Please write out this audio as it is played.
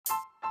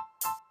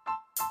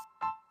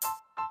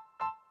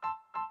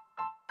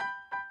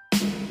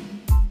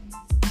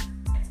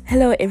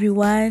Hello,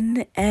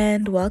 everyone,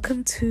 and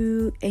welcome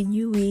to a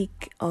new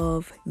week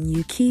of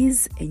new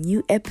keys, a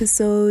new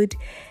episode.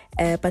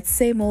 But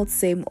same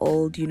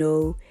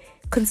old,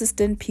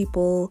 consistent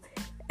people,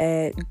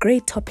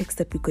 great topics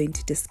that we're going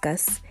to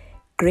discuss,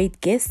 great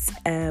guests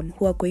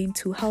who are going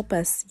to help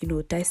us,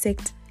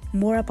 dissect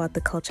more about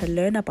the culture,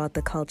 learn about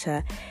the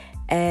culture,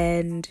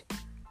 and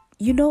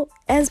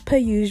as per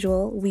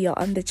usual, we are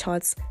on the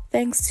charts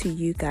thanks to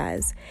you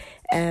guys.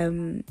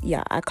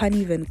 I can't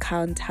even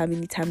count how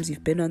many times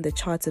you've been on the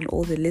charts and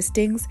all the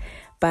listings,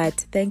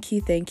 but thank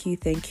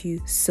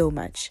you so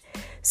much.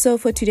 So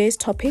for today's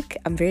topic,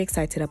 I'm very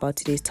excited about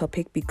today's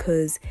topic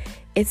because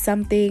it's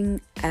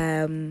something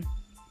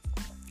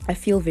I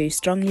feel very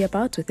strongly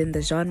about within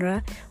the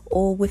genre,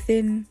 or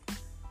within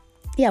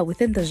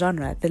the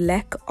genre, the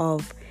lack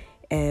of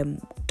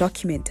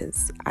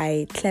documenters.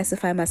 I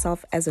classify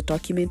myself as a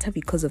documenter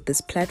because of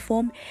this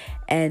platform,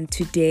 and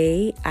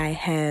today I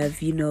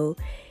have,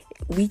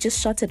 we just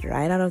shot it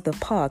right out of the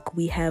park.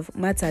 We have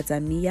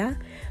Matsatsa Mia,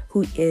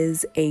 who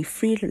is a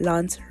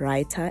freelance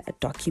writer, a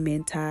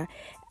documenter,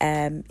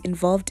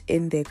 involved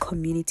in the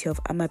community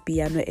of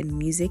Amapiano and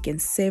music in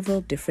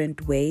several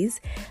different ways.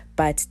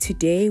 But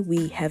today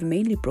we have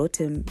mainly brought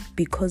him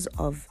because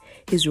of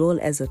his role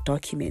as a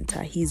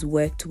documenter. He's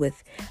worked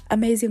with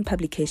amazing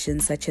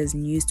publications such as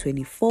News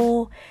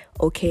 24,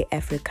 OK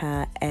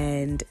Africa,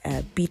 and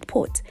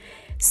Beatport.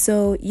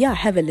 So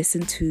have a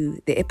listen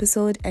to the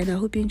episode, and I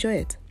hope you enjoy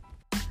it.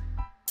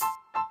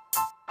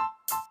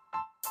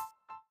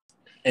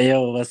 Hey,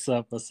 yo, what's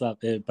up,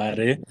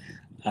 everybody?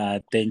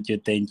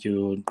 Thank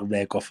you,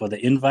 Rebecca, for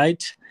the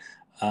invite.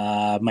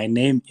 My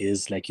name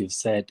is, like you've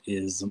said,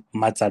 is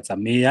Matsatsa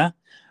Mia.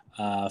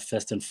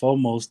 First and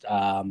foremost,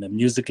 I'm a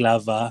music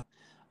lover.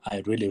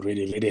 I really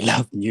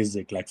love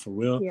music, like for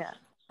real.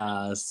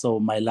 Yeah. So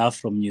my love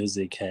for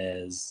music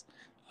has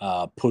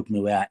put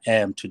me where I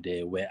am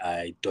today, where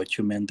I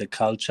document the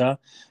culture.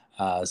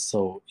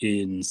 So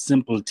in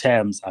simple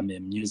terms, I'm a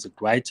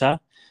music writer.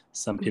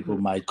 Some people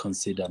might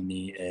consider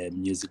me a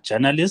music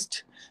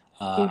journalist.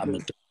 I'm a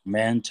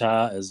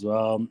documenter as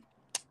well.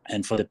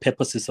 And for the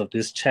purposes of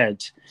this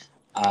chat,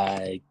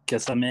 I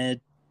guess I'm a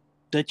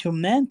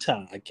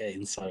documenter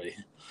again. Sorry.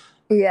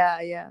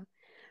 Yeah.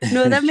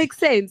 No, that makes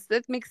sense.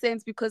 That makes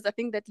sense because I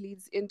think that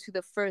leads into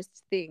the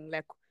first thing.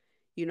 Like,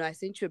 I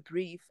sent you a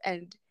brief,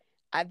 and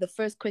the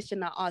first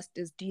question I asked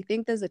is, do you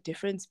think there's a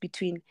difference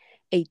between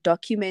a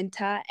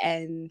documenter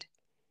and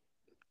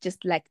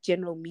just like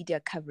general media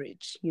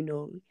coverage?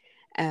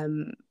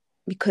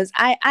 Because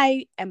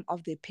I am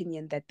of the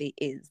opinion that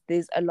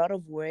there's a lot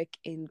of work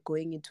in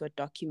going into a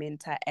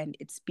documenter, and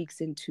it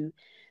speaks into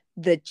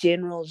the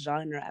general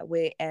genre,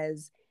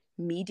 whereas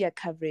media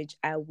coverage,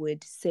 I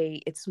would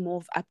say it's more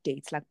of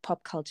updates, like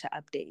pop culture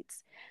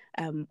updates.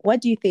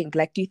 What do you think?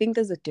 Like, do you think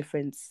there's a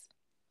difference?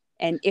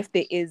 And if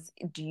there is,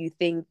 do you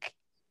think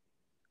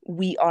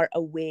we are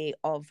aware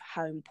of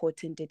how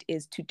important it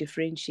is to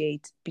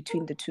differentiate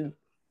between the two?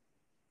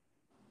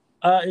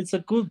 It's a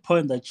good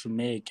point that you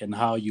make and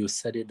how you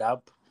set it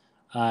up.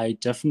 I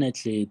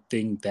definitely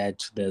think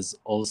that there's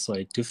also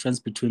a difference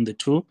between the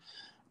two,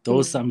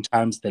 though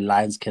sometimes the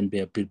lines can be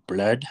a bit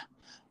blurred.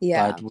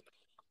 Yeah. But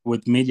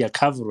with media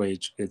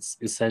coverage, it's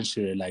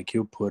essentially like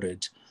you put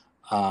it,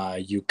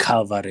 you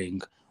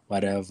covering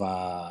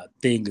whatever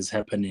thing is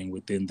happening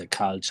within the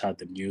culture,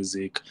 the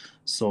music.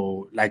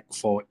 So, like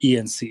for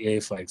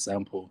ENCA, for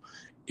example,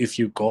 if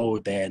you go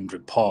there and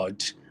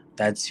report,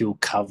 that's you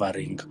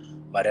covering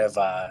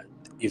whatever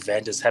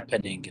event is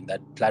happening in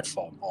that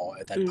platform or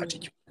at that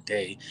particular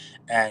day.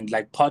 And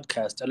like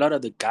podcast, a lot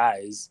of the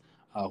guys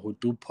who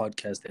do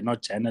podcasts, they're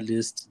not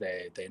journalists,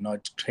 they're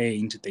not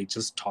trained, they're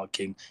just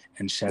talking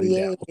and sharing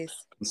their own.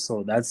 Yes.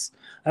 So that's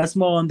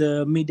more on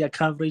the media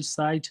coverage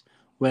side.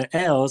 Where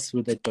else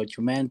with a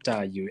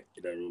documentary, you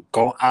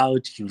go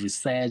out, you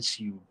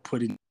research, you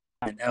put in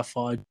an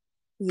effort,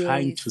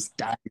 trying to Yes.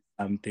 study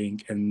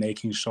something and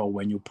making sure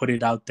when you put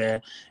it out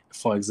there,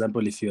 for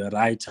example, if you're a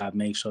writer,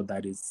 make sure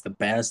that it's the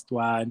best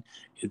one,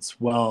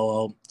 it's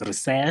well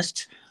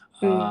researched.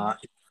 If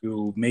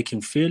you're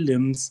making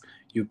films,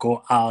 you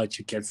go out,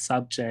 you get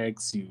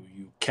subjects,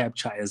 you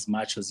capture as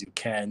much as you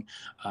can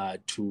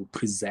to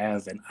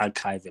preserve and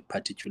archive a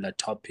particular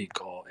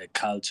topic or a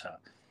culture.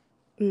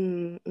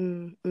 And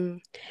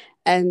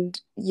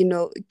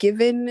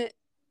given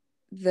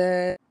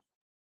the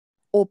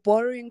or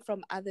borrowing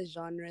from other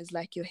genres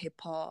like your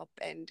hip hop,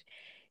 and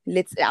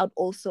I'd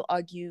also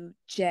argue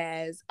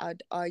jazz,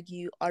 I'd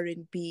argue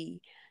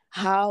R&B.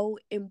 How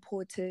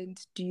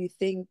important do you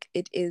think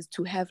it is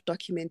to have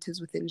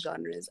documenters within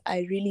genres?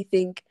 I really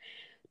think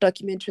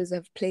documentaries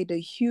have played a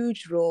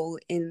huge role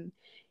in,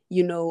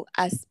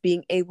 us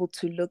being able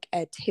to look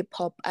at hip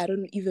hop. I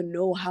don't even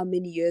know how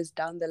many years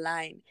down the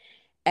line,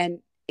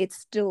 and it's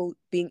still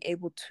being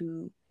able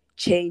to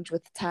change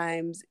with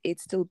times.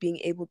 It's still being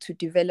able to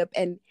develop,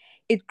 and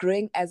it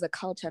growing as a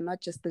culture,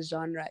 not just the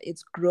genre.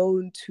 It's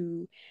grown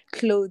to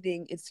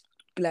clothing. It's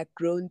like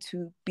grown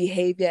to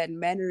behavior and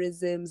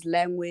mannerisms,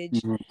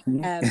 language.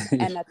 And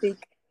I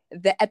think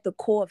that at the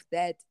core of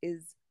that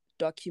is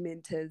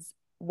documenters,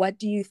 what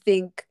do you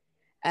think,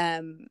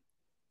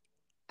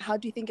 how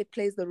do you think it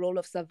plays the role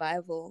of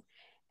survival?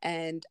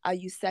 And are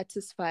you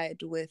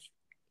satisfied with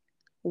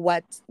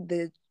what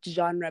the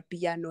genre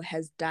piano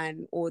has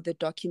done, or the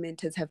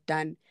documenters have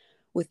done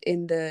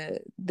within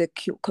the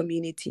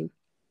community?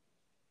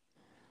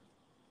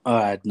 All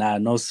right, now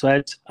no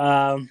sweat.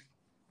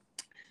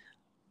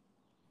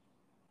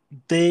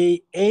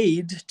 They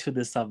aid to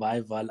the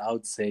survival. I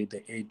would say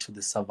they aid to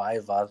the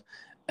survival,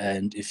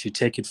 and if you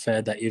take it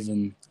further,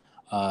 even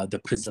the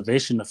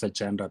preservation of a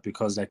genre,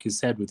 because like you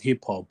said with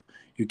hip hop,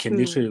 you can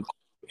literally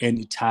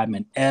any time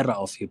and era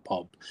of hip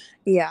hop.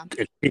 Yeah.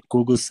 A quick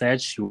Google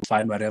search, you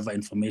find whatever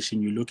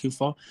information you're looking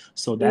for.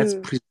 So that's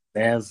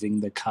preserving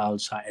the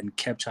culture and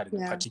capturing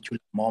the particular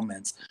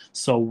moments.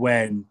 So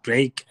when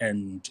Drake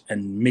and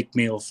Meek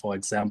Mill, for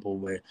example,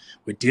 were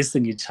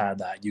dissing each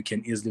other, you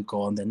can easily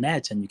go on the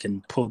net and you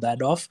can pull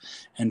that off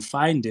and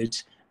find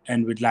it.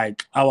 And with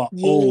like our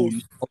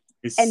own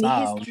and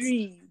sounds,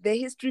 history, the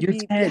history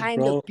you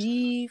behind the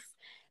beef,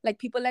 like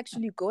people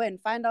actually go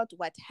and find out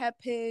what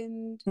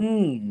happened.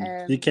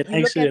 You can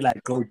actually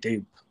like go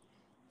deep.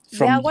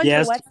 From what's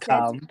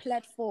that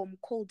platform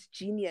called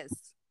Genius,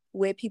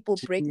 where people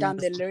break down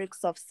the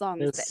lyrics of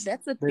songs?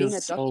 That's it, being a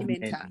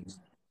documenter.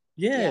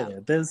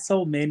 There's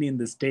so many in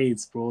the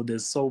States, bro.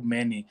 There's so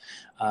many,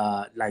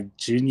 like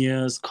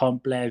Genius,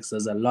 Complex.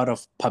 There's a lot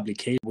of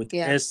publication with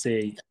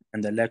essay,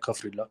 and the lack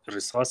of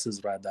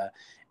resources. Rather,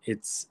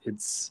 it's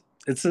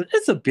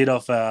a bit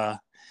of a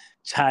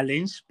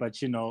challenge, but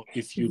you know,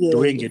 if you're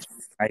doing it for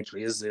the right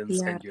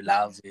reasons and you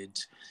love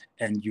it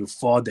and you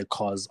for the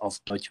cause of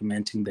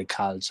documenting the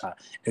culture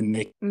and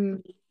make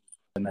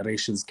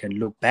generations can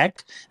look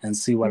back and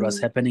see what was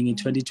happening in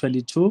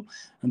 2022,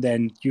 and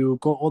then you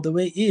go all the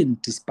way in.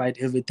 Despite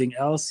everything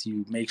else,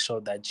 you make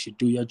sure that you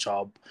do your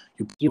job.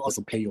 You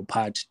also play your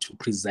part to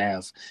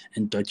preserve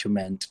and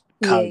document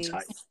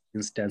culture, for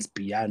instance,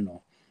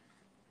 piano.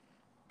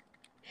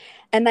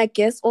 And I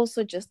guess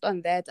also just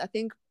on that, I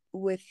think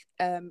with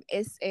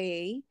SA,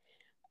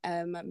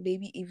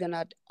 maybe even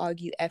I'd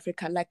argue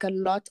Africa, like a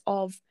lot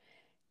of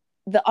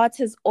the art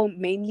has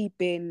mainly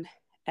been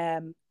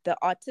the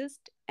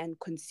artist and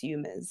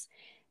consumers.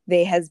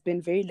 There has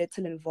been very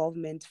little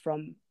involvement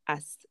from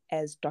us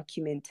as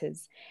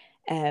documenters,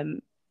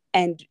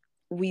 and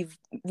we've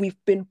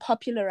been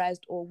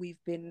popularized, or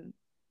we've been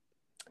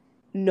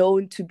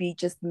known to be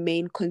just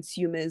main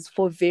consumers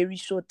for a very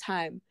short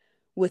time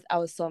with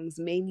our songs,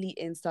 mainly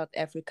in South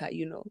Africa.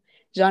 You know,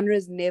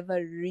 genres never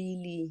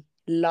really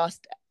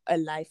last a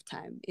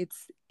lifetime.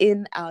 It's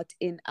in, out,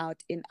 in,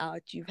 out, in,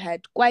 out. You've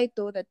had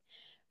Kwaito, that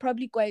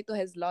probably Kwaito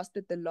has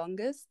lasted the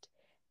longest,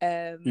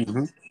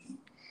 and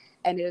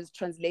it has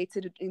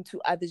translated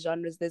into other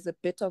genres. There's a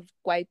bit of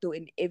Kwaito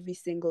in every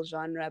single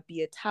genre,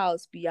 be it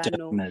house,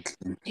 piano,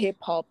 hip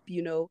hop,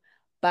 you know,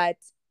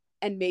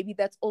 and maybe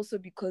that's also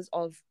because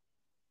of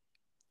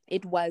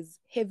it was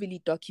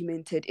heavily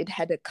documented. It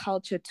had a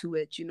culture to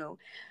it, you know.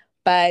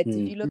 But if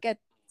you look at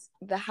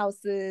the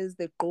houses,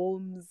 the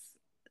gomes,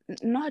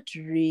 not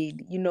really,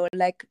 you know,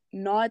 like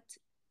not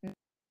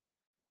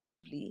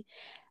really.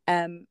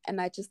 And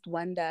I just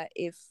wonder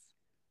if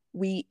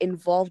we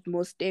involved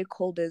more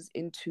stakeholders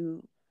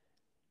into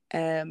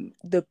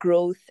the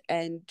growth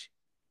and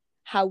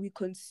how we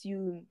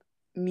consume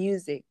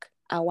music,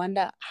 I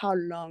wonder how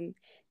long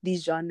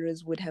these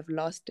genres would have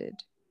lasted.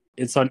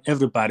 It's on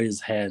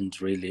everybody's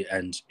hand, really,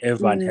 and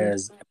everyone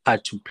has a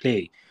part to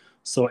play.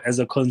 So as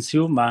a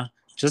consumer,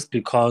 just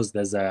because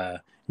there's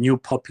a new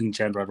popping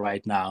genre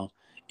right now,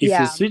 if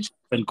you switch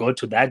and go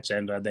to that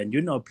genre, then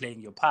you're not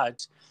playing your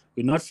part.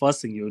 We're not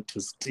forcing you to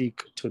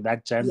stick to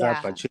that genre,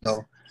 but you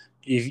know,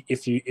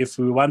 if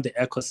we want the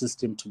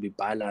ecosystem to be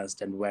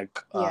balanced and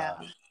work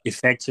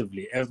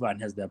effectively, everyone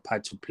has their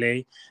part to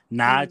play.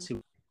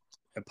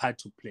 A part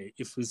to play.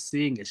 If we're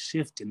seeing a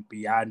shift in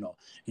piano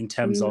in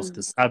terms of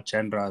the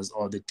subgenres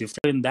or the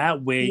different, in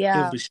that way,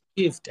 every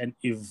shift and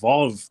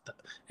evolved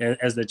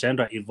as the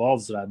genre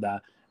evolves,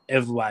 rather,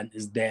 everyone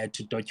is there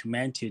to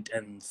document it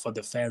and for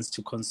the fans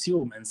to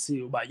consume and see,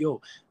 but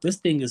this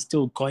thing is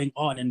still going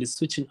on and it's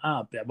switching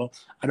up. But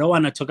I don't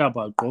want to talk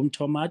about Gqom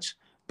too much,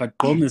 but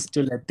Gqom is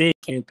still a thing,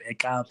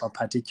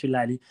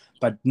 particularly,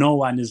 but no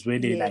one is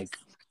really like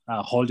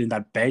holding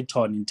that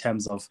baton in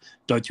terms of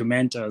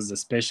documenters,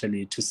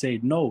 especially to say,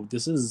 no,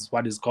 this is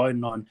what is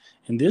going on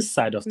in this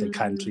side of the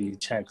country,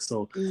 check.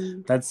 So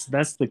that's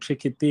the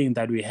tricky thing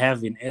that we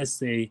have in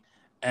SA.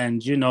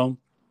 And, you know,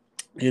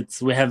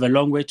 we have a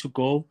long way to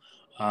go.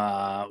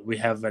 We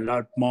have a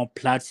lot more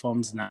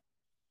platforms now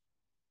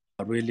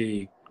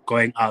really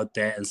going out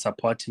there and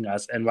supporting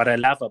us. And what I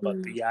love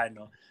about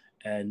piano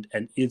and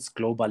its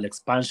global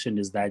expansion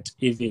is that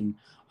even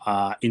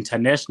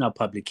international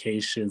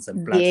publications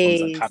and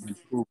platforms are coming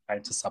through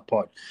trying to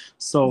support.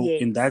 So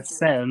in that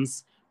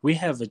sense, we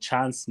have a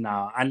chance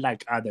now,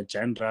 unlike other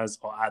genres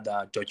or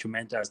other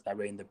documenters that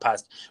were in the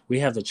past, we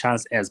have a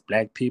chance as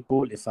Black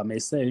people, if I may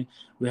say,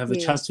 we have a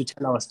chance to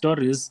tell our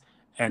stories,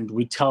 and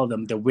we tell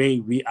them the way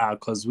we are,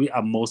 because we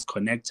are most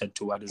connected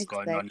to what is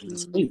going on in the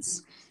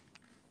space.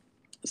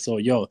 So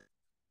yo,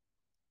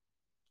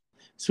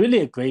 it's really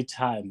a great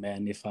time,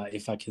 man. If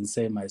I can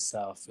say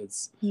myself,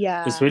 it's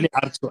Yeah. really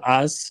up to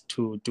us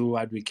to do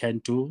what we can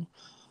do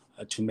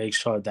to make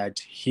sure that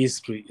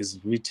history is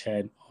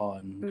written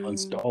on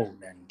stone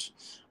and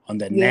on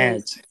the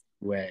net Yes.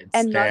 where it's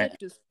And not there. a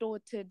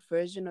distorted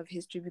version of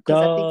history, because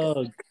I think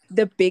Dog.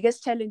 the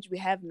biggest challenge we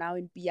have now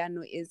in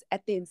piano is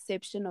at the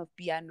inception of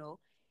piano,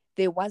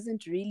 there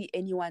wasn't really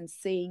anyone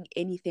saying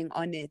anything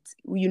on it.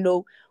 You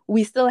know,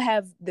 we still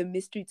have the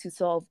mystery to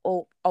solve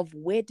of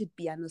where did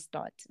piano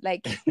start?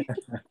 Like,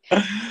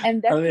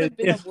 and that I could mean, have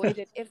been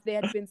avoided if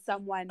there had been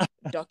someone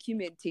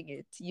documenting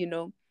it, you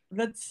know?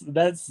 that's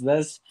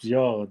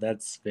yo,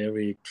 that's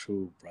very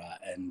true, bruh.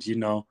 And you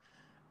know,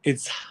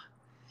 it's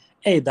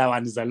hey, that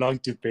one is a long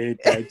debate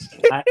that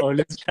I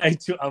always try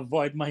to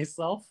avoid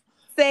myself.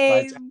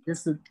 But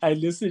Same. I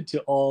listen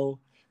to all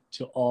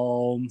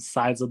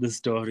sides of the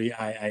story.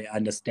 I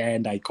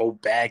understand. I go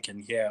back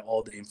and hear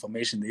all the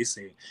information they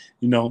say,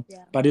 you know.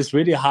 Yeah. But it's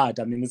really hard.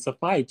 I mean, it's a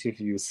fight if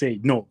you say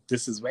no,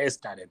 this is where it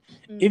started.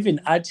 Even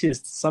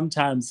artists,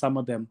 sometimes some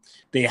of them,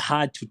 they're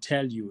hard to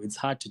tell you. It's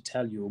hard to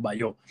tell you, but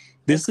yo,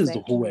 this is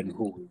who and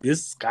who.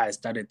 This guy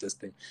started this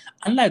thing.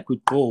 Unlike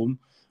with Boom,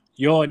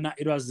 yo,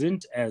 it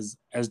wasn't as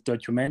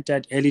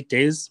documented early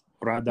days,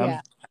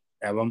 rather.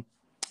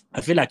 I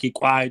feel like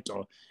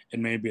Equator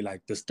and maybe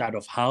like the start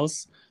of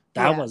House,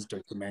 that was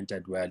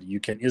documented well. You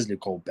can easily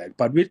go back.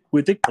 But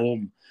with the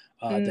home,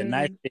 the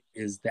nice thing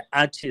is the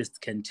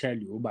artist can tell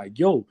you about,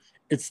 yo,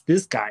 it's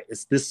this guy,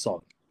 it's this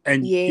song.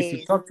 And if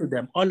you talk to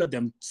them, all of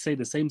them say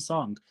the same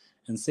song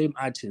and same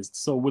artist.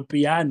 So with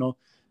piano,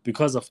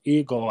 because of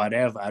ego or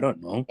whatever, I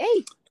don't know,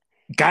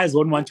 guys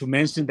won't want to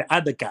mention the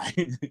other guy.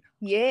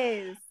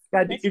 Yes.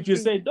 But if you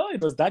say, no,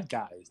 it was that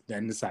guy,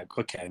 then it's like,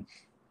 okay.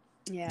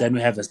 Yeah. Then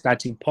we have a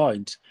starting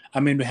point. I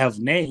mean, we have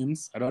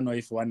names. I don't know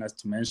if you want us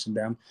to mention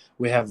them.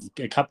 We have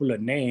a couple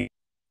of names.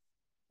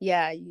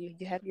 Yeah, you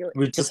have your.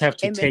 We just have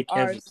to MNR take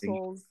everything.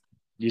 Souls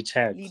You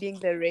check. leading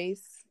the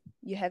race.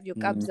 You have your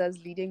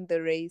Kabzas leading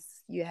the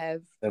race. You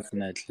have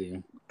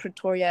definitely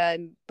Pretoria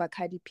and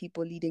Bakadi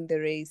people leading the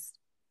race.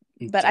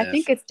 But I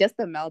think it's just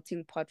a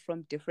melting pot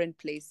from different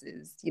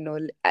places. You know,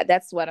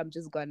 that's what I'm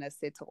just gonna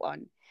settle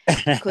on,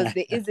 because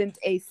there isn't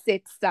a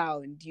set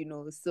sound. You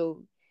know,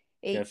 so.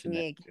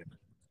 Definitely.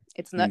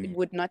 It's not. It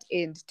would not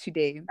end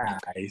today.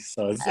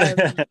 So.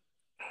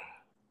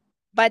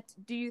 But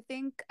do you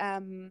think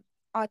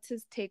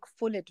artists take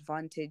full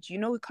advantage? You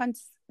know, we can't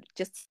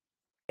just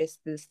stress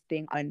this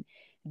thing on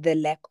the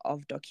lack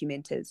of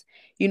documenters.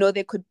 You know,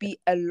 there could be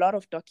a lot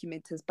of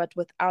documenters, but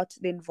without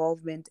the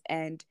involvement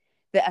and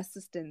the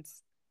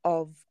assistance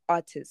of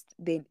artists,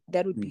 then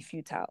that would be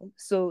futile.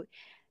 So,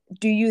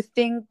 do you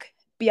think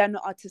piano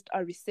artists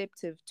are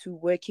receptive to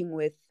working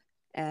with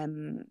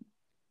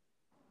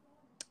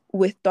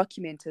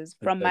documenters?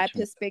 From my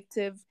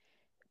perspective,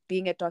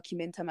 being a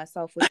documenter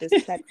myself with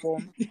this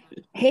platform,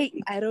 hey,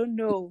 I don't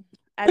know.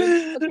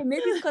 Okay,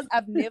 maybe it's because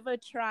I've never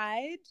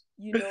tried,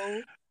 you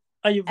know.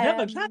 Oh, you've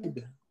never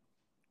tried?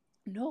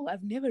 No,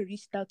 I've never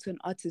reached out to an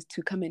artist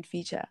to come and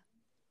feature.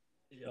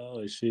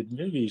 Oh, shit.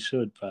 Maybe you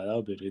should, but that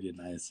would be really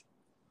nice.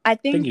 I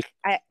think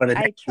I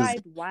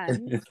tried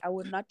once. I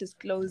would not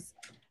disclose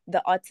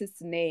the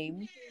artist's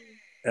name,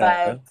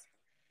 but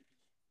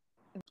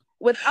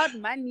without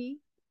money,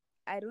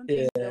 I don't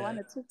think they want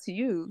to talk to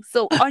you.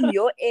 So on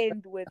your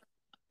end with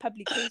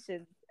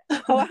publications,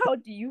 how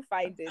do you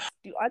find it?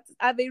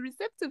 Are they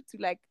receptive to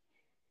like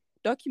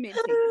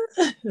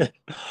documenting?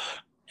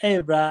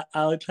 Hey, bruh,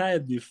 I'll try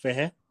and be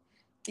fair,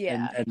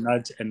 yeah, and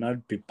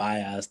not be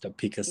biased or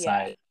pick a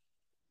side,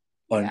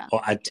 or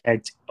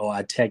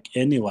attack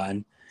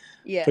anyone.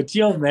 Yeah. But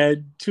yo,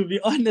 man, to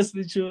be honest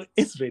with you,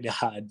 it's really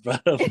hard, bro.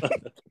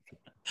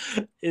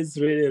 It's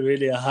really,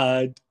 really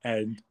hard,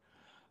 and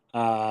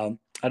I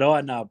don't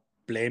wanna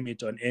blame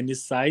it on any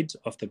side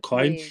of the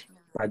coin,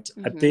 but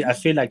I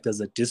feel like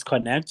there's a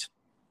disconnect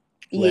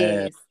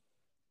where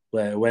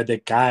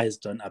the guys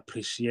don't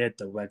appreciate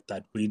the work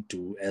that we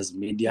do as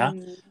media,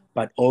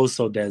 but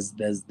also there's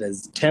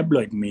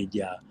tabloid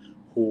media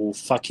who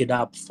fuck it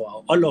up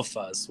for all of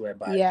us,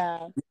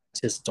 whereby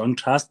just don't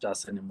trust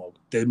us anymore.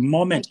 The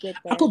moment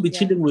I could be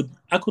chilling with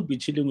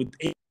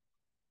any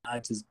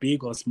artist,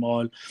 big or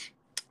small,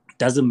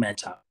 doesn't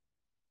matter.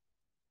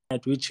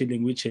 We're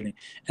chilling.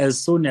 As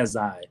soon as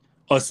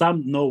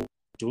some know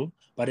do,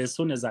 but as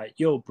soon as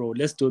yo, bro,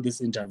 let's do this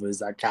interview,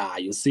 it's like,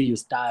 you see, you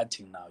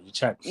starting now, you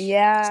check.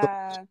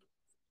 Yeah.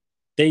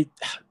 So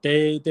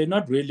they're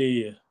not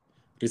really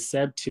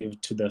receptive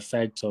to the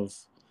fact of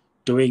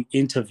doing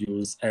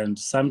interviews, and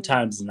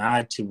sometimes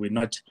we're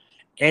not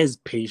as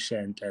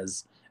patient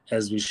as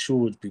we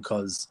should,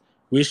 because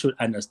we should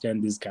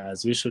understand these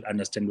guys. We should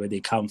understand where they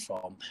come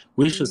from.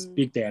 We should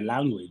speak their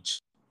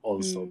language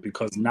also,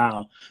 because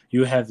now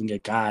you're having a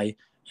guy,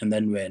 and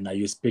then when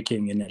you're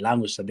speaking in a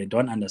language that they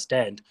don't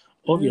understand,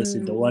 obviously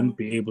they won't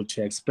be able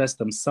to express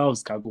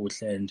themselves,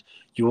 and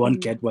you won't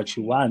get what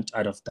you want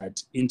out of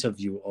that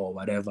interview or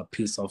whatever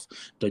piece of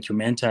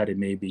documentary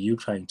maybe you're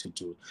trying to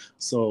do.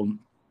 So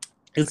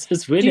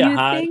it's really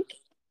hard.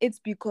 it's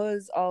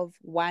because of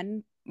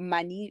one,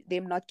 money,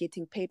 them not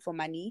getting paid for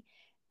money,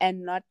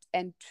 and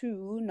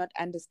two, not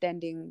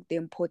understanding the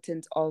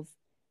importance of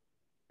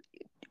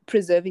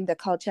preserving the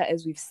culture,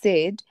 as we've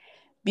said.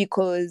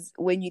 Because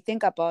when you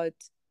think about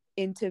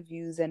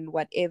interviews and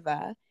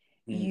whatever,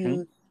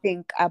 you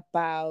think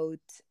about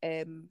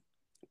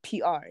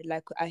PR,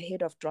 like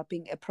ahead of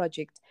dropping a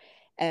project.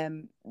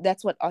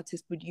 That's what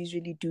artists would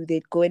usually do.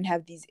 They'd go and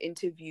have these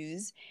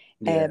interviews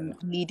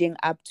leading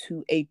up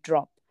to a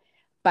drop.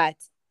 But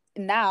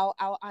now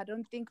I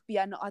don't think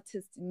piano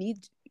artists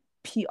need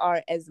PR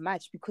as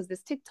much, because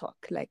there's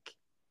TikTok. Like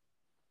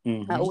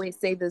I always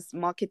say, this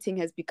marketing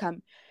has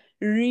become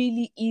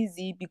really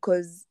easy,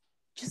 because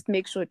just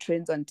make sure it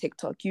trends on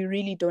TikTok. You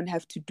really don't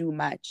have to do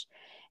much.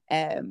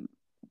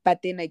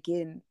 But then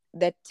again,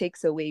 that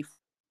takes away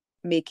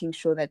making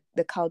sure that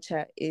the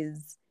culture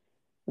is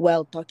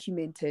well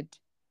documented.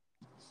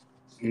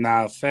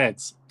 Nah,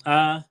 facts.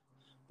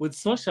 With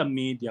social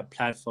media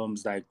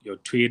platforms like your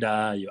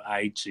Twitter, your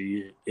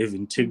IG,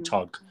 even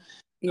TikTok,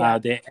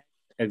 they act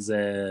as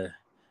a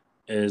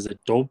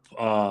dope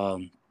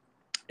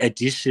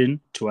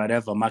addition to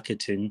whatever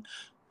marketing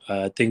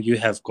thing you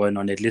have going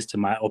on. At least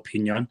in my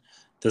opinion,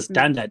 the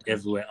standard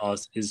everywhere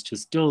else is to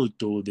still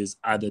do these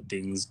other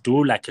things.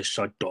 Do like a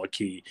short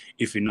docu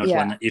if you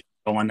don't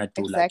wanna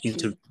do like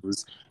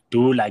interviews.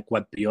 Do like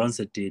what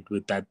Beyonce did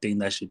with that thing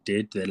that she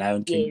did, the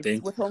Lion King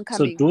thing. With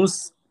Homecoming.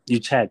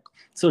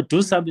 So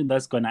do something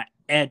that's gonna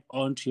add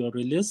on to your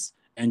release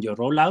and your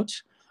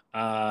rollout.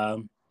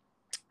 And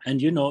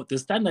the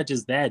standard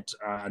is that,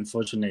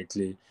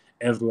 unfortunately,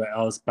 everywhere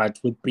else. But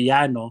with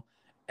piano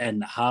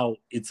and how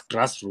it's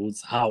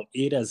grassroots, how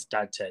it has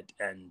started,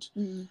 and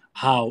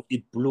how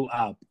it blew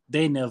up,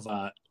 they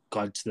never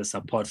got the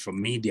support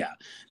from media.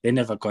 They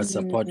never got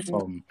support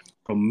from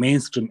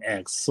mainstream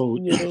acts. So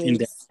in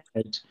their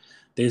head,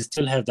 they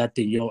still have that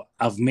thing.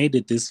 I've made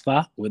it this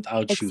far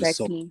without you.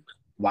 So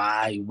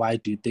why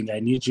do you think I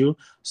need you?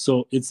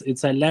 So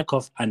it's a lack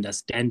of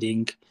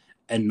understanding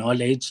and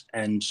knowledge,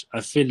 and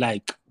I feel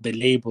like the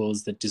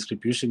labels, the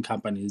distribution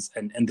companies,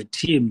 and the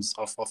teams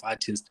of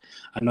artists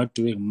are not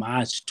doing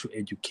much to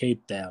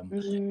educate them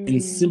in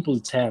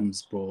simple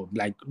terms, bro.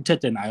 Like on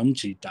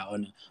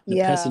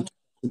a person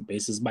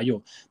basis, but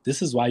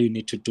this is why you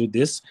need to do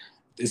this.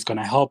 It's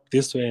gonna help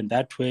this way and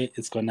that way.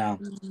 It's gonna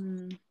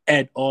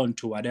add on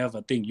to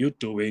whatever thing you're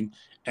doing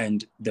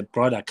and the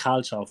broader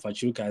culture of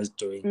what you guys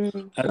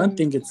doing. I don't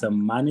think it's a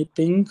money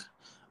thing.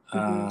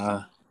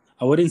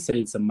 I wouldn't say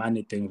it's a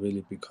money thing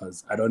really,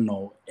 because I don't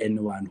know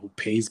anyone who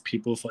pays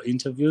people for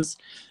interviews.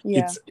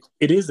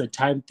 It is a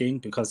time thing,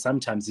 because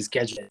sometimes you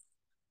schedule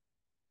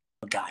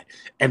a guy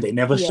and they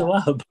never show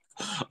up.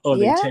 Or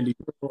they tell you,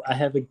 I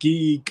have a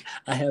gig,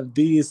 I have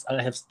this,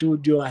 I have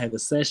studio, I have a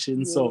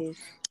session. So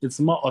it's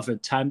more of a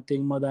time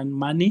thing more than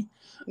money.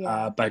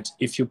 But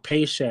if you're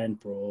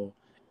patient, bro,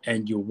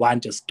 and you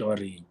want a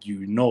story,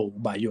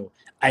 but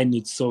I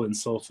need so and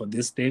so for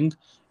this thing,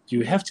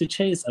 you have to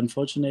chase.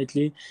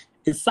 Unfortunately,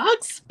 it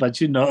sucks, but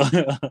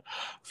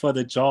for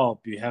the job,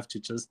 you have to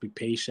just be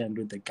patient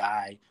with the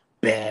guy,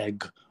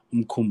 beg,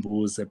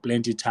 umkhumbuze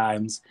plenty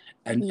times,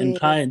 and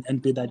try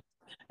and be that,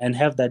 and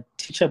have that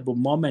teachable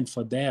moment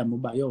for them.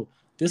 But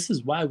this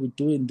is why we're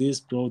doing this,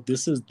 bro.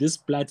 This is this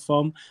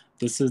platform.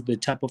 This is the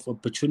type of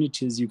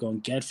opportunities you're gonna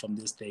get from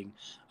this thing.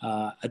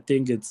 I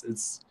think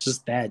it's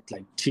just that,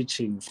 like,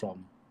 teaching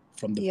from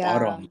the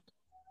bottom.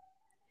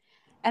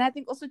 And I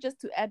think also, just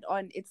to add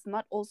on, it's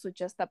not also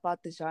just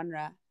about the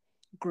genre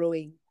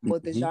growing or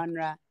the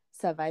genre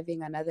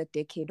surviving another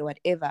decade or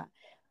whatever.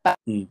 But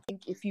I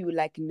think if you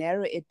like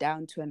narrow it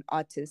down to an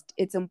artist,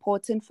 it's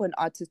important for an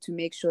artist to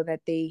make sure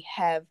that they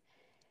have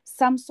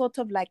some sort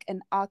of like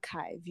an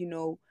archive,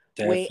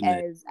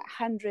 whereas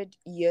 100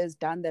 years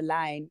down the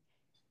line,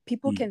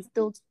 people can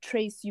still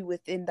trace you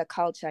within the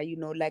culture,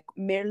 like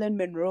Marilyn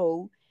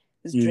Monroe's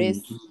dress,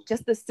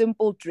 just a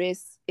simple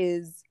dress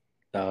is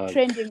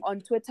trending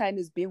on Twitter and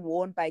is being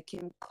worn by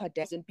Kim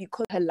Kardashian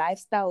because her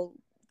lifestyle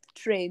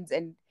trends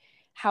and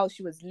how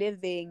she was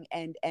living,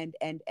 and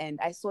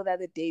I saw the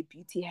other day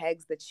beauty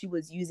hacks that she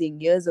was using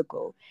years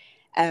ago,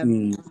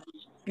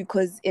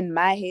 because in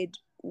my head,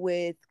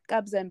 with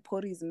Kabza and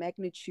Pori's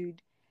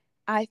magnitude,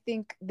 I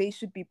think they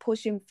should be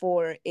pushing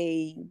for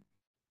a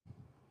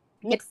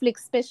Netflix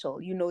special,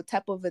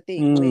 type of a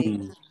thing,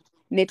 where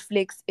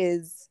Netflix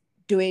is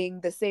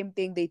doing the same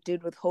thing they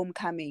did with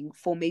Homecoming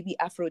for maybe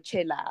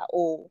Afrochella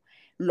or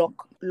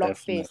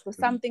Lockfest or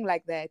something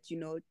like that,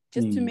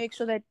 just to make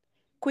sure that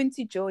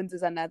Quincy Jones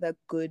is another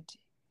good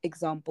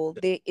example.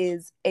 There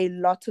is a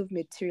lot of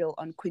material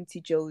on Quincy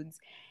Jones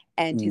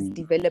and his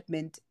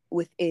development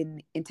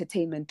within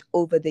entertainment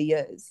over the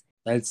years.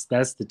 That's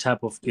the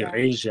type of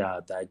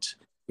erasure that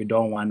we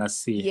don't want to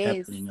see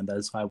happening, and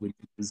that's why we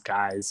need these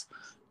guys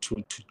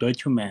to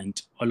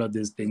document all of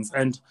these things.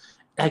 And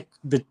like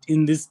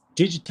in this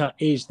digital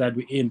age that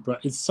we're in, bro,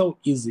 it's so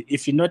easy.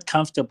 If you're not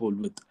comfortable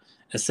with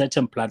a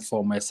certain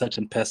platform or a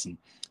certain person,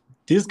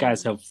 these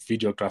guys have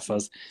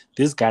videographers,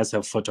 these guys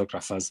have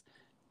photographers.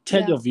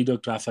 Tell your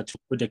videographer to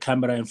put a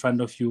camera in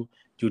front of you.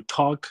 you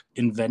talk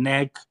in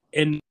vernac,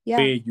 in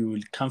way you're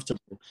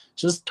comfortable.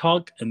 Just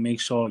talk and make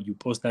sure you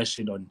post that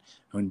shit on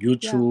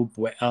YouTube,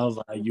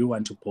 wherever you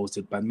want to post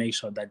it, but make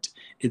sure that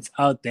it's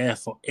out there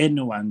for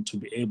anyone to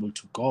be able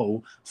to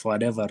go for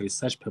whatever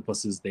research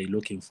purposes they're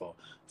looking for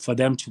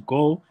them to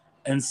go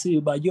and see.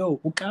 But yo,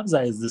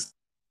 Ukabza is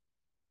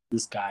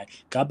this guy,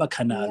 Gaba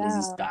Canal is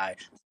this guy,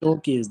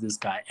 Toki is this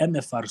guy,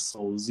 MFR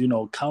Souls,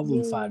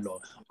 Calvin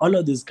Fallo, all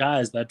of these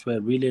guys that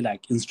were really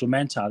like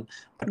instrumental,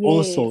 but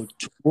also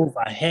to move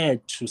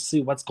ahead to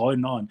see what's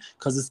going on,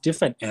 because it's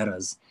different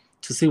eras.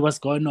 To see what's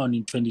going on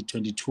in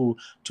 2022,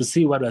 to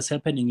see what was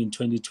happening in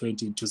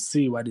 2020, to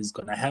see what is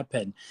going to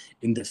happen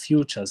in the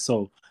future.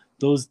 So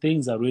those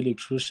things are really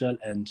crucial,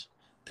 and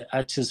the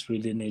artists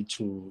really need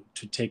to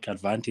take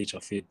advantage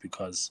of it,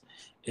 because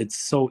it's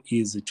so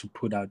easy to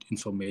put out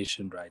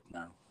information right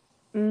now.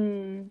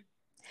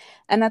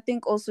 And I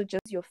think also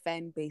just your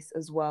fan base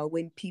as well,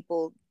 when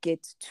people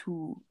get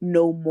to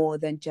know more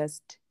than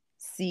just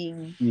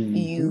seeing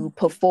you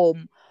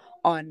perform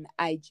on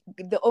IG.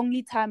 The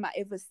only time I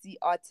ever see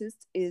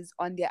artists is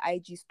on their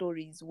IG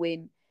stories,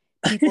 when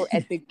people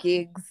at the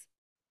gigs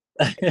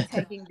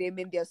tagging them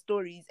in their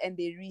stories and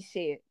they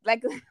reshare.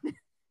 Like, that's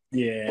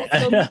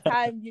the only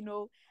time,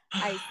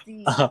 I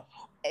see a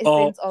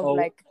sense of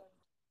like,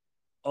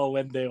 or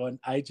when they're on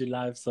IG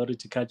Live, sorry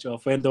to cut you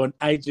off, when they're on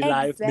IG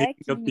Live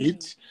making a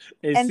beat,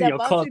 they and see they're your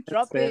about to comments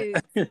drop there.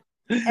 it.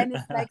 And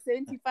it's like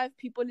 75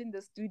 people in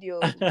the studio.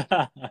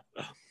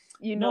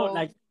 No,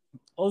 like,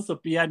 also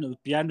piano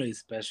is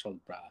special,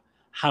 bruh.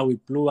 How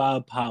it blew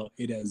up, how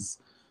it has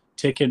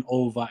taken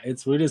over.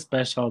 It's really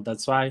special.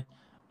 That's why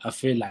I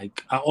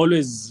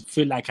always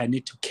feel like I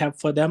need to cap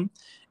for them,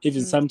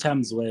 even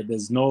sometimes where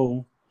there's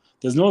no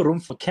room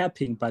for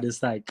capping, but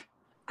it's like,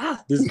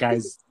 these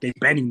guys, they're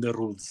bending the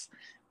rules.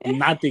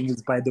 Nothing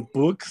is by the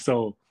book,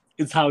 so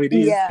it's how it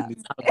is, and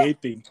it's how they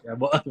think.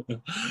 But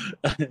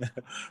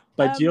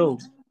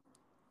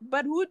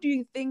but who do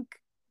you think,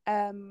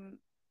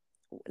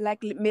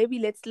 like, maybe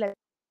let's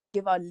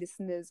give our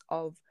listeners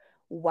of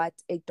what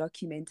a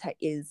documenter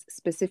is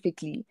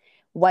specifically,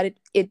 what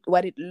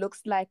it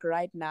looks like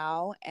right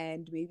now,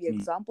 and maybe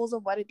examples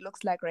of what it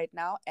looks like right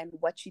now, and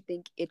what you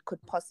think it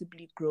could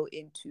possibly grow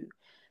into.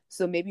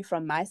 So maybe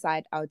from my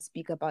side, I would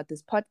speak about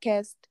this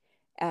podcast.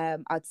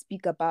 I'd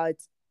speak about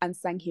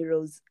unsung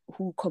heroes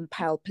who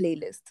compile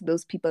playlists.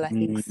 Those people, I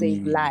think,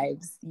 save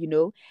lives,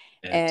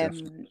 Yeah,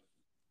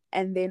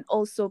 and then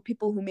also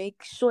people who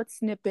make short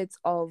snippets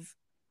of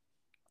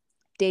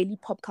daily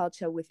pop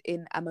culture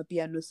within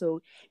Amapiano.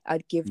 So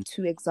I'd give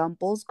two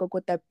examples: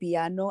 Kokota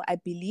Piano, I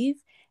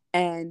believe,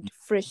 and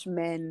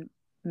Freshman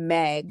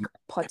Mag,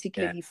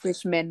 particularly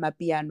Freshman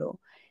Mapiano.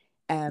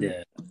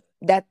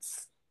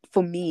 That's,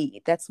 for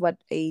me, that's what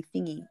a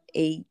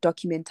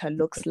documenter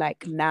looks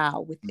like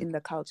now within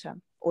the culture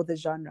or the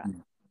genre.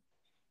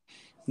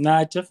 No,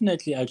 I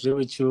definitely agree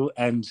with you,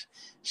 and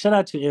shout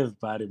out to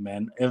everybody,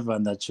 man.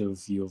 Everyone that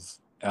you've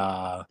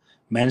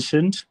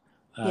mentioned.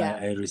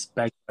 I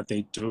respect what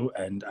they do,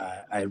 and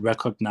I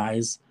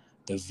recognize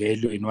the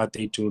value in what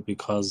they do,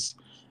 because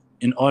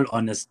in all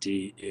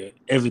honesty,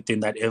 everything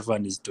that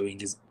everyone is doing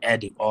is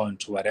adding on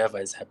to whatever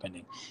is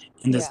happening.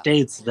 In the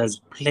States, there's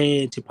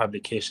plenty of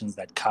publications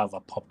that cover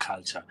pop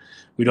culture.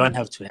 We don't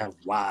have to have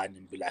one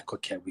and be like,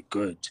 okay, we're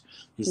good.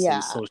 You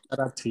see, so shout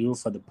out to you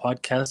for the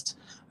podcast.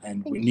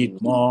 And we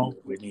need more.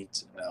 We need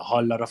a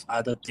whole lot of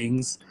other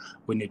things.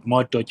 We need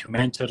more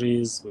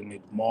documentaries. We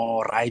need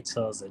more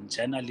writers and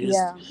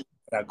journalists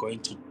that are going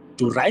to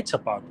write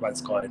about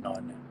what's going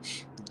on.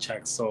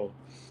 Check. So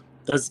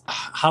that's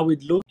how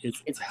it looks.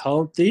 It's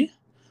healthy.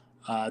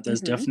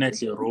 There's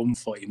definitely room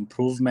for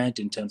improvement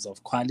in terms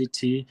of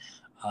quality.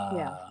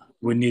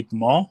 We need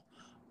more,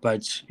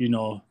 but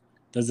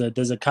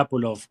there's a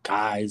couple of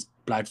guys,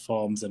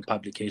 platforms, and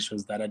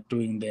publications that are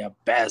doing their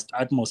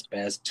utmost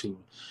best to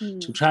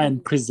try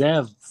and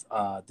preserve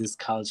this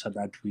culture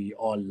that we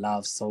all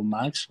love so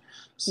much.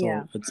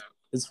 So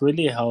it's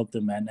really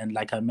healthy, man. And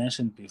like I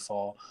mentioned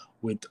before,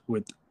 with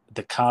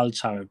the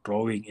culture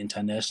growing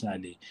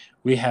internationally,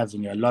 we're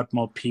having a lot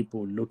more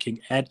people looking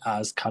at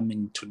us,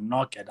 coming to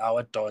knock at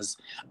our doors,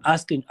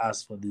 asking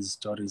us for these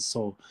stories.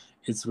 So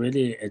it's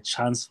really a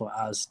chance for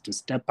us to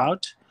step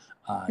out,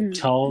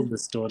 tell the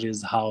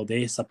stories how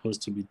they're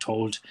supposed to be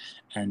told,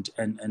 and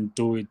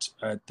do it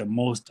at the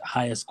most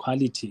highest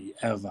quality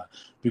ever.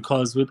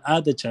 Because with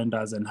other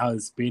genders and how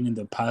it's been in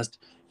the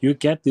past, you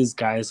get these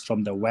guys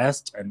from the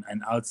West and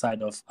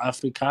outside of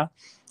Africa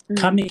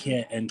coming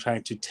here and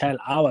trying to tell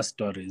our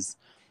stories,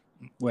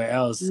 where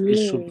else it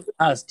should be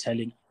us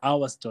telling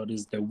our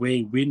stories the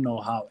way we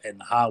know how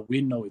and how we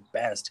know it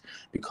best,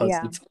 because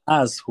it's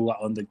us who are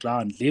on the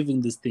ground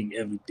living this thing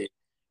every day.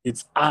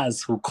 It's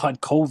us who caught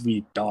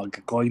COVID,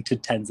 dog, going to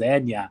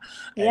Tanzania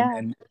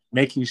and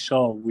making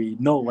sure we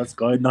know what's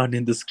going on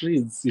in the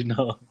screens,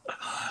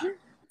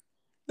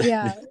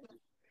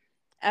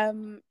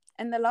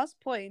 And the last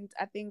point,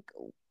 I think,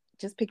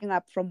 just picking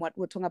up from what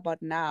we're talking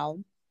about now,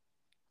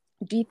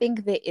 do you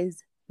think there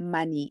is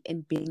money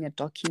in being a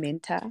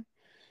documenter?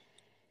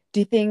 Do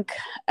you think,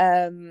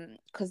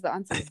 because the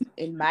answer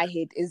in my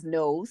head is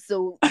no,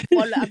 so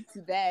follow up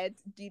to that,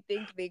 do you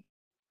think they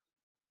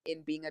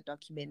in being a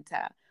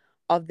documenter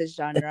of the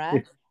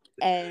genre,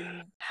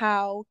 and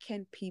how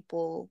can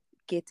people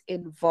get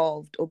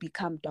involved or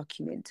become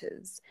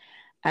documenters?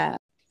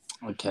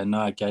 Okay,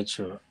 now I get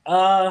you.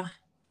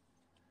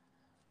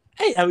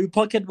 Hey, are we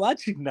pocket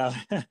watching now?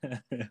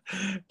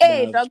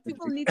 Hey, No, dog,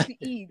 people need to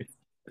eat.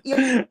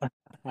 Yeah.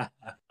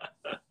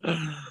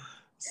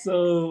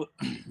 So,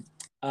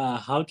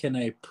 how can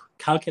I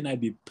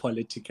be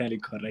politically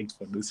correct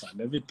for this one?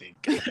 Let me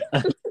think.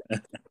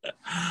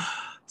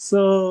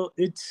 So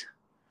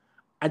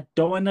I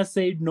don't want to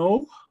say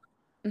no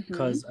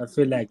because I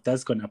feel like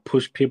that's gonna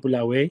push people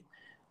away,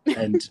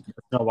 and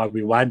that's not what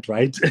we want,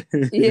 right?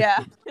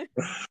 Yeah.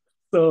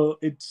 So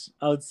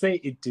I would say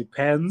it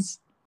depends.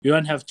 You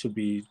don't have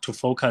to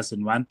focus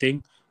on one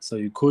thing. So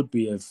you could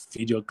be a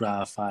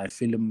videographer, a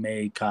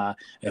filmmaker,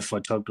 a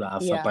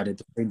photographer, Yeah. but at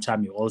the same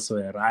time you're also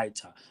a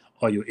writer,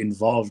 or you're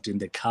involved in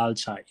the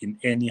culture in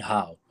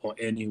anyhow or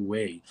any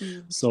way.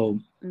 So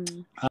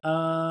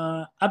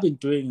I've been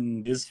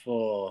doing this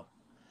for,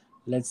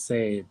 let's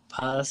say,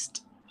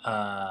 past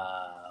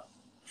 5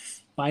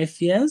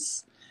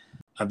 years.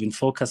 I've been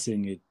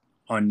focusing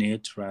on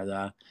it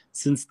rather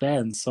since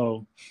then.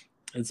 So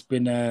it's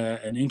been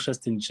an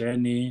interesting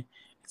journey.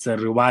 It's a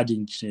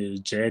rewarding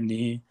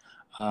journey.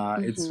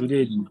 It's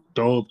really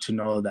dope to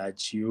know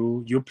that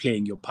you're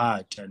playing your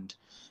part, and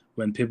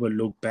when people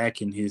look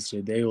back in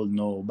history, they will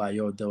know, by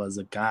there was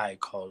a guy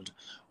called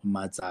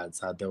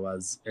Matsatsa, there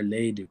was a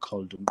lady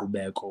called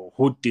Ngubeko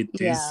who did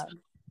this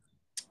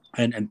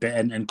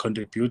and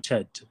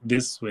contributed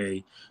this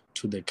way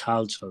to the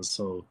culture.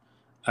 So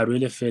I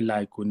really feel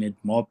like we need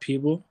more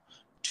people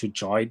to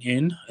join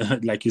in,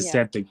 like you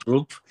said, the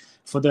group,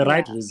 for the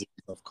right reasons,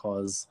 of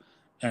course.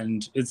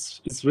 And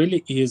it's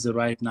really easy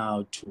right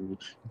now to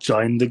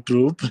join the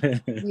group.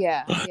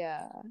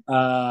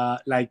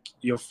 Like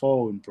your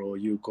phone, bro.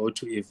 You go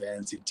to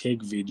events, you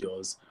take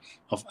videos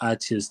of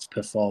artists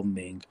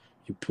performing,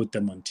 you put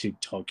them on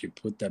TikTok, you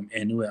put them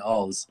anywhere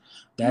else.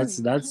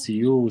 That's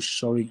you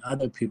showing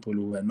other people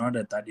who were not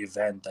at that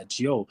event that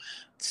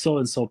so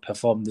and so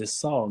performed this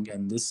song,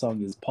 and this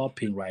song is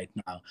popping right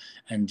now.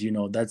 And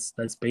that's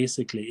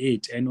basically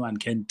it. Anyone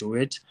can do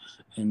it.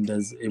 And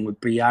with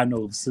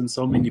piano, we've seen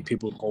so many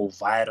people go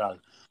viral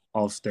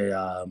of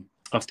their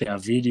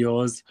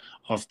videos,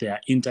 of their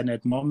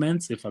internet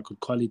moments, if I could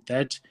call it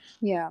that.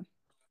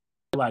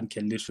 Anyone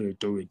can literally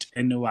do it.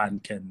 Anyone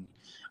can.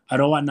 I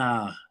don't want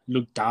to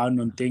look down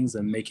on things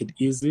and make it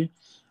easy,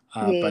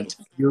 but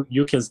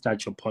you can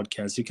start your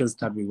podcast. You can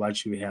start with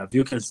what you have.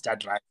 You can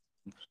start writing.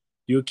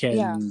 You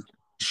can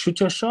shoot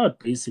your shot,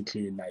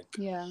 basically. Like,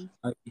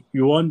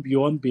 you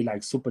won't be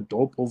like super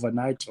dope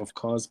overnight, of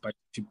course, but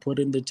if you put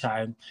in the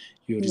time,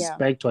 you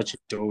respect what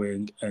you're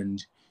doing,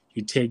 and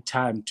you take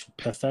time to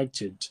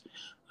perfect it,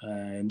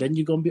 and then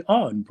you're gonna be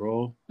on,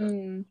 bro.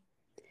 You're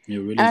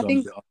really and I gonna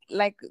think be on.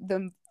 like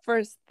the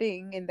first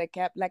thing in the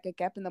gap, like a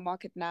gap in the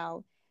market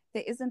now,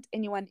 there isn't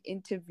anyone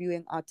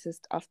interviewing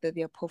artists after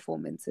their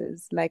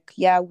performances. Like,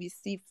 we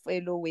see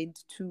Felo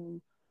went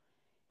to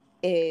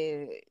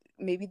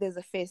maybe there's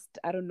a fest,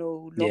 I don't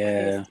know, Lock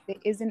Fest. There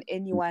isn't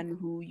anyone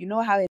who,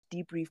 how a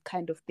debrief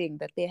kind of thing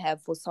that they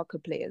have for soccer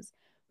players.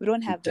 We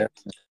don't have that.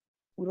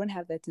 We don't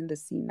have that in the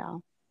scene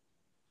now.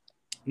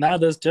 Now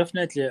there's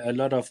definitely a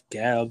lot of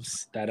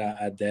gaps that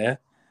are there.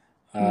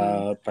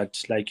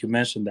 But like you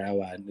mentioned, that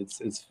one,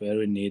 it's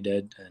very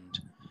needed, and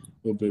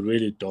it would be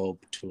really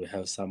dope to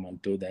have someone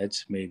do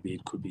that. Maybe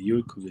it could be you,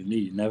 it could be me,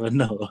 you never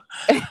know.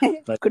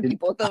 But could be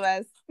both of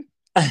us.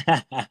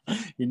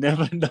 You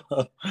never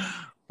know.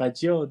 But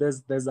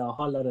there's a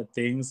whole lot of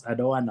things. I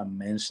don't want to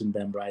mention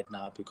them right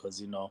now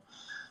because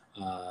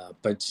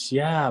but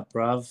yeah,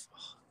 bruv,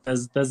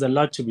 there's a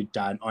lot to be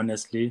done,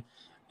 honestly,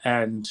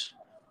 and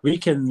we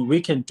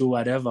can do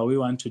whatever we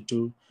want to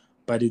do,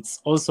 but it's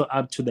also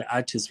up to the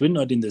artists. We're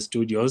not in the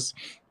studios.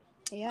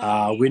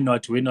 We're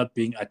not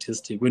being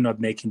artistic. We're not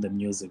making the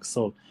music.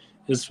 So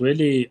it's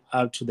really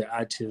up to the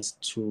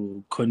artists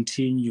to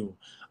continue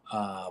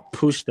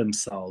push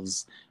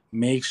themselves,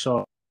 make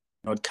sure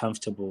not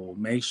comfortable,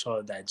 make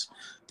sure that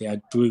they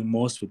are doing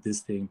most with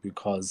this thing,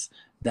 because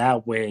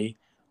that way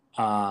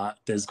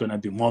there's going to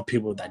be more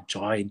people that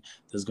join.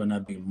 There's going to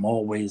be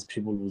more ways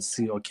people will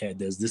see, okay,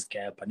 there's this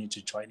gap, I need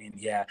to join in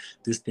here,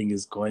 this thing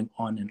is going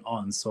on and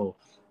on. So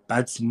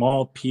that's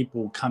more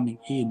people coming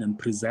in and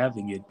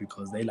preserving it,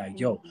 because they like,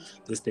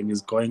 this thing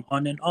is going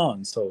on and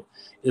on. So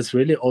it's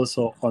really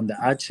also on the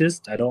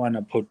artist. I don't want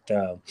to put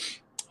the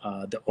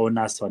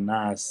onus on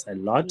us a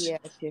lot.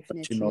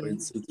 Definitely. But,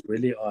 it's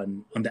really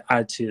on the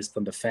artist,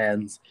 on the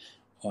fans,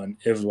 on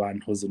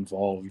everyone who's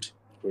involved,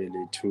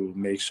 really, to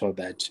make sure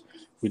that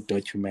we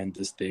document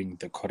this thing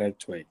the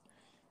correct way.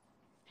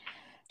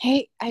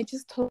 Hey, I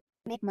just hope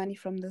to make money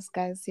from this,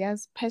 guys.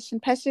 Yes,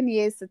 passion,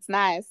 yes, it's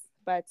nice,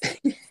 but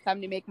it's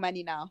time to make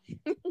money now.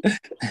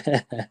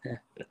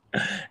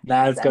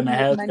 Now it's gonna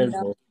happen,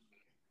 bro.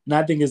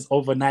 Nothing is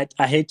overnight.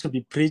 I hate to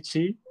be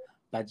preachy,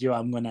 But yo,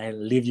 I'm gonna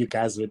leave you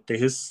guys with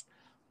this.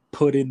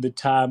 Put in the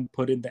time,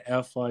 put in the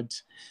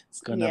effort.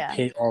 It's gonna Yeah.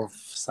 pay off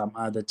some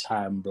other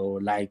time, bro.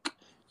 Like,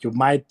 you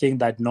might think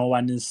that no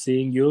one is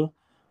seeing you,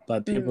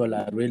 but people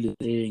are really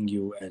seeing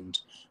you, and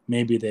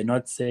maybe they're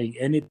not saying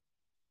anything,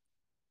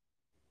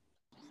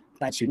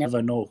 but you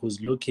never know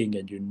who's looking,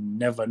 and you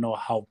never know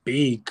how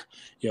big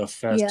your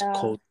first Yeah.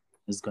 quote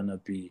is gonna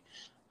be.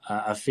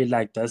 I feel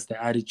like that's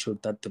the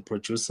attitude that the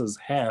producers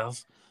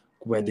have,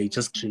 where they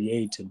just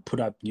create and put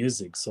up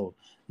music. So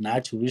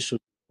now we should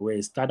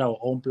start our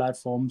own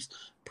platforms,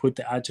 put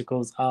the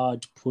articles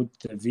out, put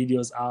the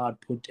videos out,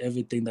 put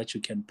everything that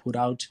you can put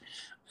out,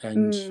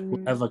 and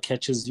whoever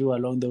catches you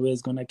along the way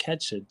is gonna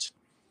catch it.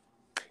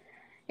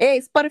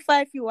 Hey,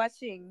 Spotify, if you're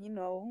watching, you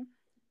know.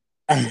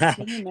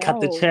 Cut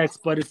the check,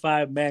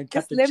 Spotify, man. Cut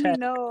Just the let check. me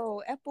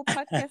know. Apple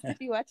Podcast,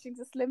 if you're watching,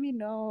 just let me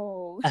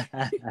know.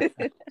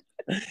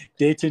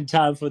 Date and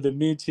time for the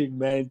meeting,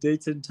 man.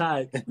 Date and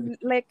time.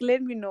 Like,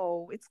 let me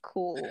know. It's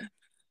cool.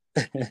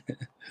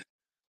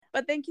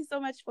 But thank you so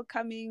much for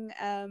coming.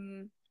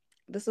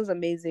 This was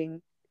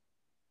amazing.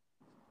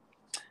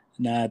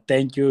 Nah,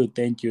 thank you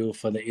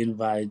for the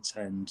invite,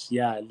 and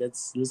yeah,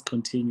 let's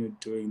continue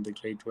doing the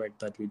great work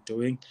that we're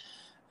doing,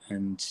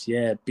 and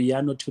yeah,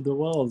 piano to the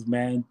world,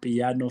 man.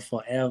 Piano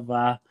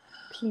forever.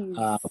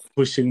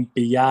 Pushing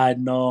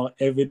piano,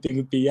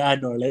 everything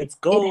piano. Let's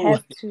go.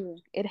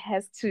 It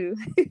has to.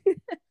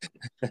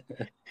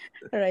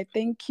 All right,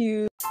 thank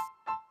you.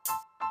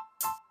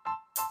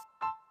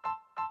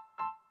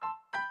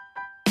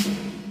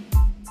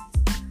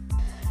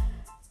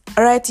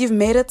 All right, you've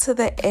made it to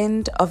the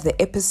end of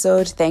the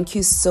episode. Thank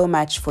you so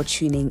much for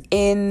tuning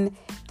in.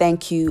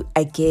 Thank you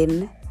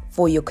again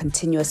for your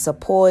continuous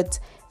support.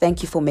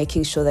 Thank you for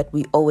making sure that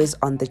we're always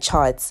on the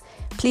charts.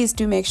 Please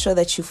do make sure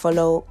that you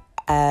follow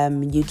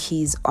New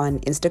Keys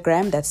on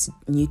Instagram. That's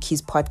New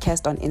Keys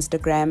Podcast on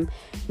Instagram.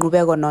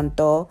 Ngubeko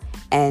Nonto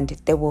and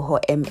Teboho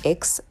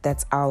MX.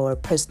 That's our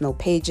personal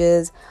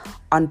pages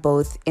on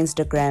both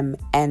Instagram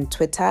and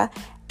Twitter.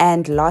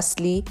 And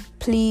lastly,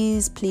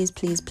 please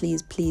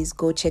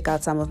go check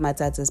out some of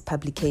Matata's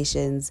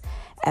publications.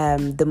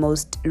 The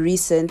most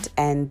recent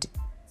and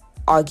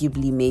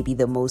arguably maybe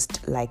the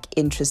most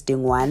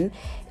interesting one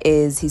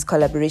is his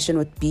collaboration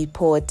with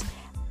Beatport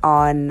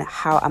on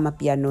how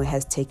Amapiano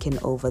has taken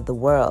over the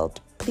world.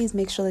 Please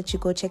make sure that you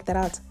go check that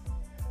out.